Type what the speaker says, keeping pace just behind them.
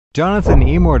Jonathan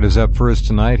Emord is up first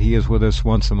tonight. He is with us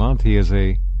once a month. He is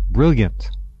a brilliant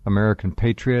American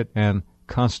patriot and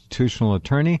constitutional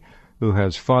attorney who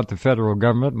has fought the federal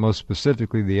government, most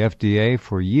specifically the FDA,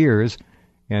 for years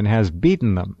and has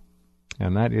beaten them.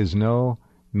 And that is no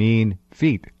mean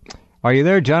feat. Are you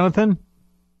there, Jonathan?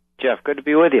 Jeff, good to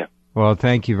be with you. Well,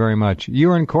 thank you very much. You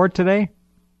were in court today?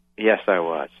 Yes, I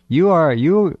was.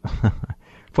 You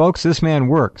folks, this man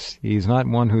works. He's not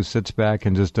one who sits back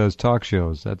and just does talk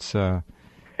shows. That's, I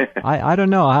don't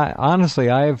know. Honestly,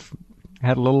 I've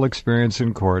had a little experience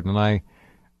in court, and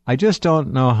I just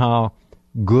don't know how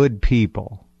good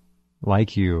people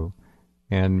like you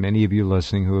and many of you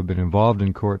listening who have been involved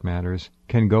in court matters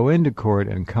can go into court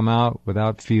and come out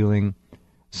without feeling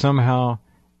somehow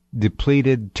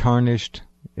depleted, tarnished,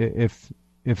 if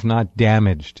not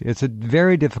damaged. It's a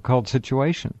very difficult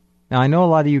situation. Now, I know a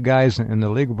lot of you guys in the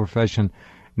legal profession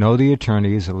know the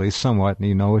attorneys, at least somewhat, and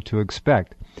you know what to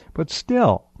expect. But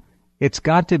still, it's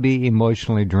got to be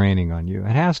emotionally draining on you.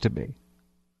 It has to be.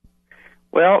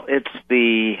 Well, it's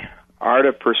the art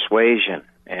of persuasion.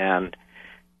 And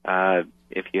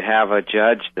if you have a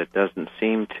judge that doesn't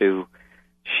seem to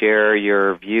share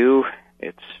your view,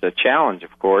 it's a challenge,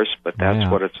 of course, but that's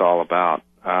what it's all about.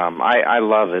 I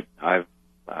love it. I've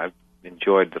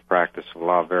enjoyed the practice of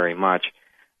law very much.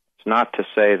 It's not to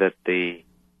say that the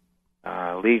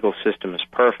legal system is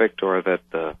perfect or that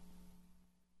the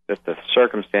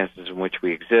circumstances in which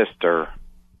we exist are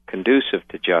conducive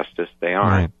to justice. They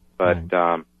aren't. Right. But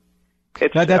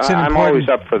I'm always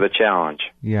up for the challenge.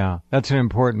 Yeah, that's an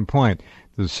important point.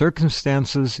 The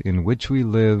circumstances in which we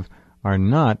live are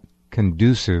not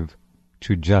conducive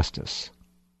to justice.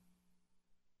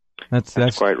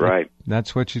 That's quite right.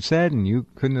 That's what you said, and you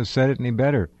couldn't have said it any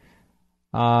better.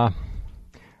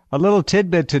 A little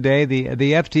tidbit today, the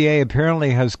FDA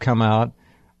apparently has come out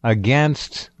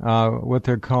against what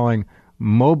they're calling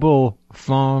mobile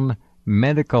phone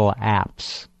medical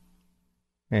apps,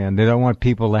 and they don't want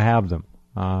people to have them.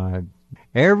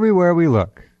 Everywhere we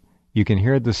look, you can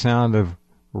hear the sound of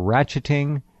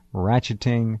ratcheting,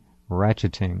 ratcheting,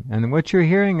 ratcheting. And what you're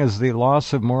hearing is the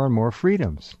loss of more and more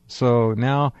freedoms. So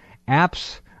now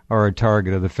apps are a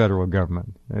target of the federal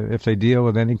government if they deal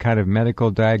with any kind of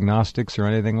medical diagnostics or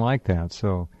anything like that.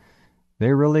 So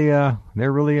they're really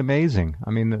amazing.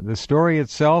 I mean, the story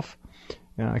itself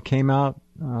came out.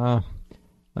 Let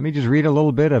me just read a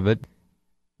little bit of it.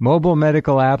 Mobile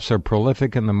medical apps are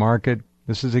prolific in the market.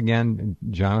 This is, again,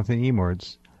 Jonathan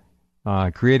Emord's.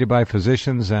 Created by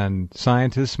physicians and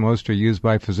scientists. Most are used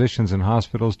by physicians and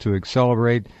hospitals to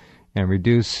accelerate and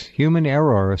reduce human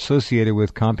error associated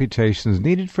with computations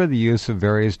needed for the use of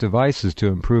various devices to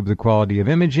improve the quality of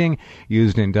imaging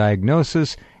used in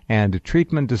diagnosis and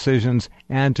treatment decisions,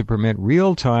 and to permit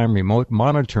real-time remote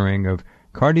monitoring of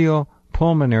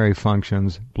cardiopulmonary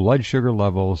functions, blood sugar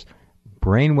levels,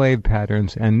 brainwave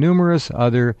patterns, and numerous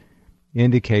other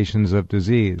indications of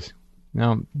disease.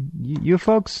 Now, you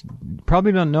folks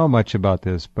probably don't know much about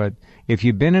this, but if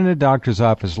you've been in a doctor's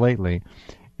office lately,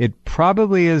 it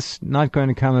probably is not going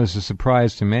to come as a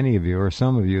surprise to many of you or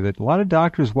some of you that a lot of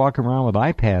doctors walk around with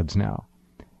iPads now,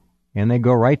 and they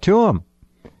go right to them.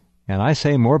 And I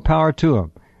say more power to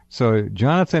them. So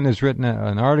Jonathan has written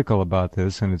an article about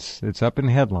this, and it's up in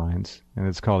headlines, and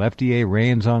it's called FDA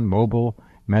Reins on Mobile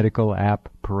Medical App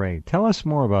Parade. Tell us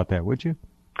more about that, would you?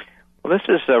 Well, this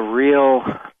is a real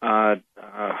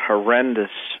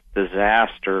horrendous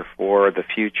disaster for the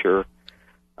future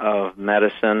of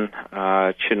medicine.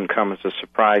 It shouldn't come as a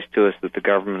surprise to us that the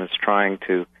government is trying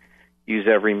to use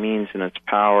every means in its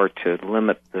power to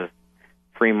limit the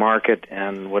free market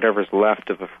and whatever's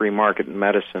left of a free market in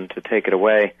medicine to take it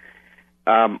away.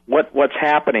 What's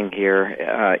happening here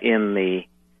in the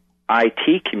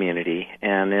IT community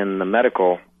and in the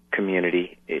medical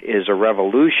community is a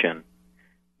revolution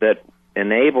that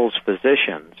enables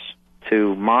physicians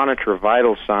to monitor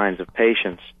vital signs of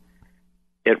patients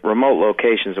at remote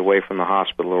locations away from the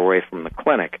hospital or away from the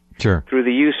clinic. Sure. Through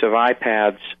the use of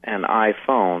iPads and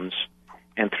iPhones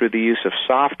and through the use of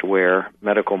software,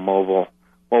 mobile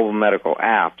medical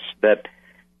apps that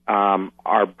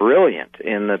are brilliant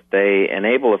in that they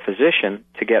enable a physician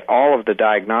to get all of the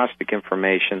diagnostic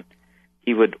information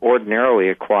he would ordinarily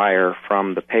acquire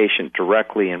from the patient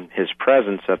directly in his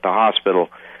presence at the hospital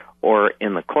or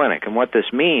in the clinic. And what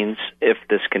this means, if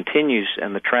this continues,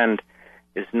 and the trend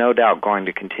is no doubt going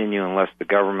to continue unless the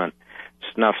government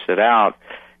snuffs it out,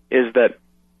 is that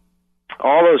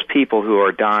all those people who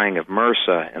are dying of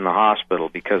MRSA in the hospital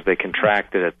because they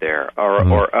contracted it there,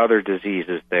 or other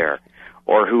diseases there,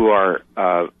 or who are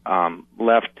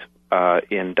left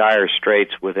in dire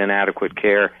straits with inadequate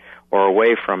care, or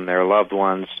away from their loved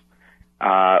ones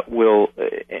will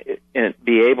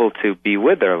be able to be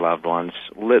with their loved ones,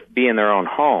 be in their own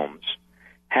homes,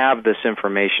 have this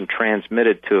information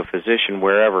transmitted to a physician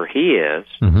wherever he is,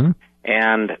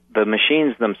 and the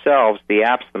machines themselves, the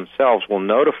apps themselves, will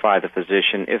notify the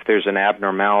physician if there's an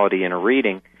abnormality in a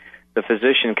reading. The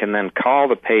physician can then call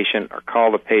the patient or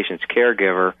call the patient's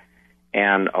caregiver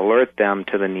and alert them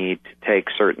to the need to take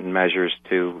certain measures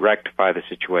to rectify the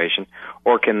situation,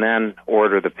 or can then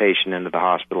order the patient into the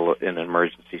hospital in an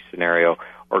emergency scenario,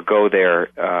 or go to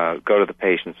the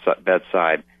patient's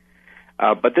bedside.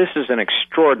 But this is an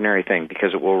extraordinary thing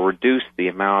because it will reduce the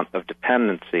amount of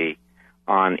dependency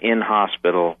on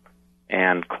in-hospital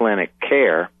and clinic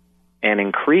care and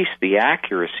increase the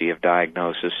accuracy of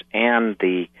diagnosis and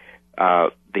the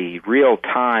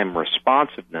real-time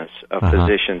responsiveness of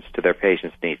physicians to their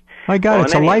patients' needs. My God,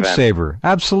 it's a lifesaver.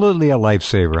 Absolutely a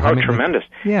lifesaver. Oh, tremendous.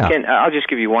 Yeah. I'll just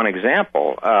give you one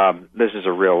example. This is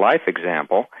a real-life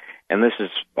example, and this is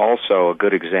also a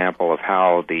good example of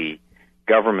how the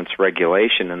government's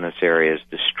regulation in this area is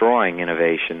destroying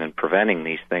innovation and preventing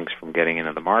these things from getting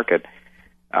into the market.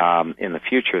 In the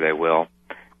future, they will.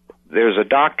 There's a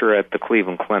doctor at the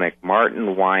Cleveland Clinic,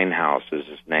 Martin Winehouse is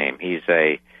his name. He's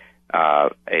a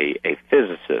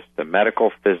physicist, a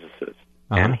medical physicist,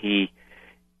 and he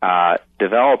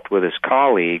developed with his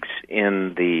colleagues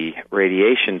in the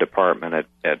radiation department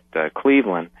at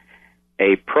Cleveland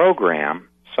a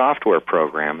software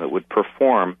program that would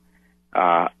perform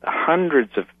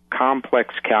hundreds of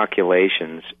complex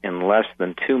calculations in less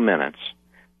than 2 minutes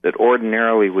that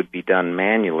ordinarily would be done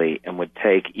manually and would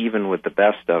take, even with the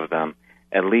best of them,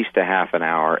 at least a half an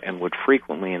hour and would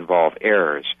frequently involve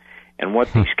errors. And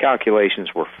what these calculations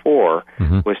were for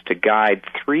was to guide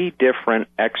 3 different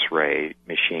X-ray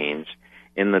machines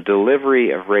in the delivery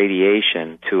of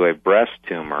radiation to a breast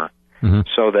tumor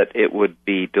so that it would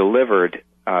be delivered,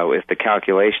 if the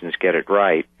calculations get it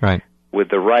right, with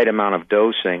the right amount of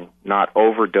dosing, not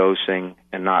overdosing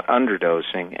and not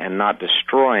underdosing, and not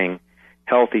destroying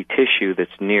healthy tissue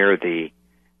that's near the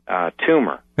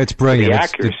tumor. It's brilliant. The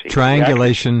accuracy.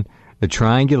 The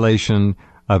triangulation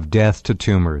of death to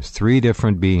tumors. 3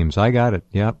 different beams. I got it.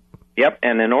 Yep.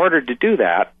 And in order to do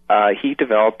that, he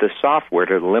developed this software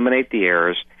to eliminate the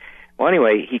errors. Well,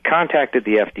 anyway, he contacted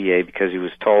the FDA because he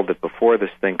was told that before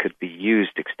this thing could be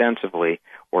used extensively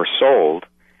or sold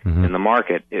in the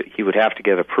market, he would have to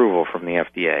get approval from the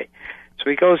FDA. So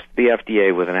he goes to the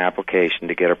FDA with an application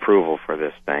to get approval for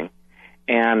this thing.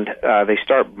 And they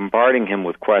start bombarding him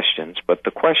with questions, but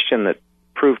the question that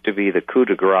proved to be the coup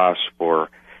de grace for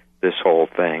this whole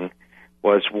thing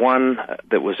was one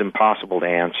that was impossible to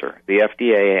answer. The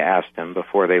FDA asked him,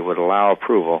 before they would allow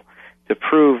approval, to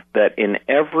prove that in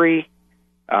every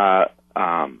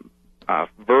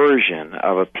version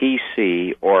of a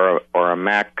PC or a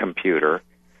Mac computer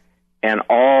and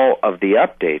all of the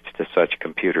updates to such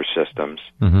computer systems,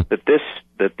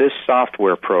 that this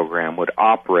software program would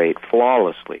operate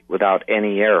flawlessly without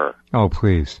any error. Oh,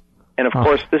 please. And of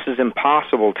course, this is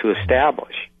impossible to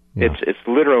establish. Yeah. It's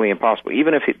literally impossible.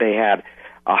 Even if they had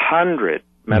 100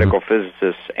 medical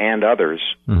physicists and others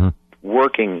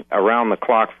working around the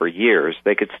clock for years,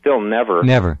 they could still never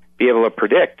be able to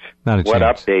predict what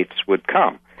updates would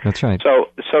come. That's right.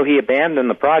 So he abandoned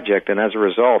the project, and as a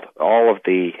result, all of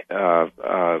the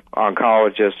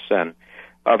oncologists and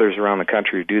others around the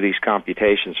country who do these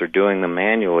computations are doing them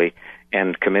manually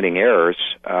and committing errors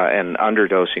and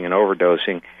underdosing and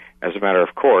overdosing as a matter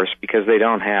of course because they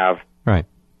don't have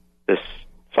this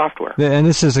software. And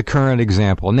this is a current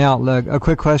example. Now, a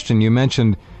quick question. You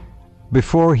mentioned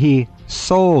before he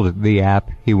sold the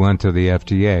app, he went to the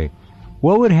FDA.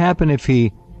 What would happen if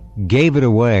he gave it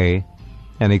away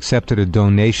and accepted a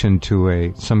donation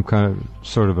to some kind of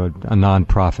sort of a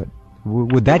nonprofit?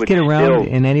 Would that get around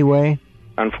in any way?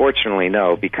 Unfortunately,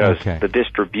 no, because the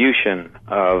distribution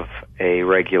of a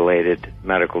regulated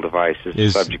medical device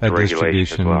is subject to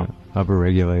regulation as well. Of a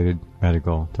regulated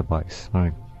medical device. All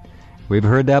right. We've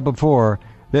heard that before.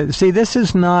 See, this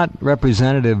is not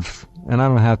representative, and I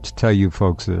don't have to tell you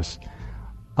folks this,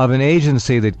 of an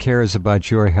agency that cares about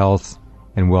your health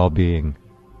and well-being.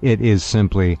 It is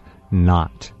simply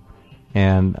not.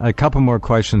 And a couple more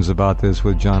questions about this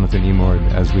with Jonathan Emord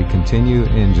as we continue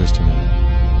in just a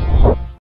minute.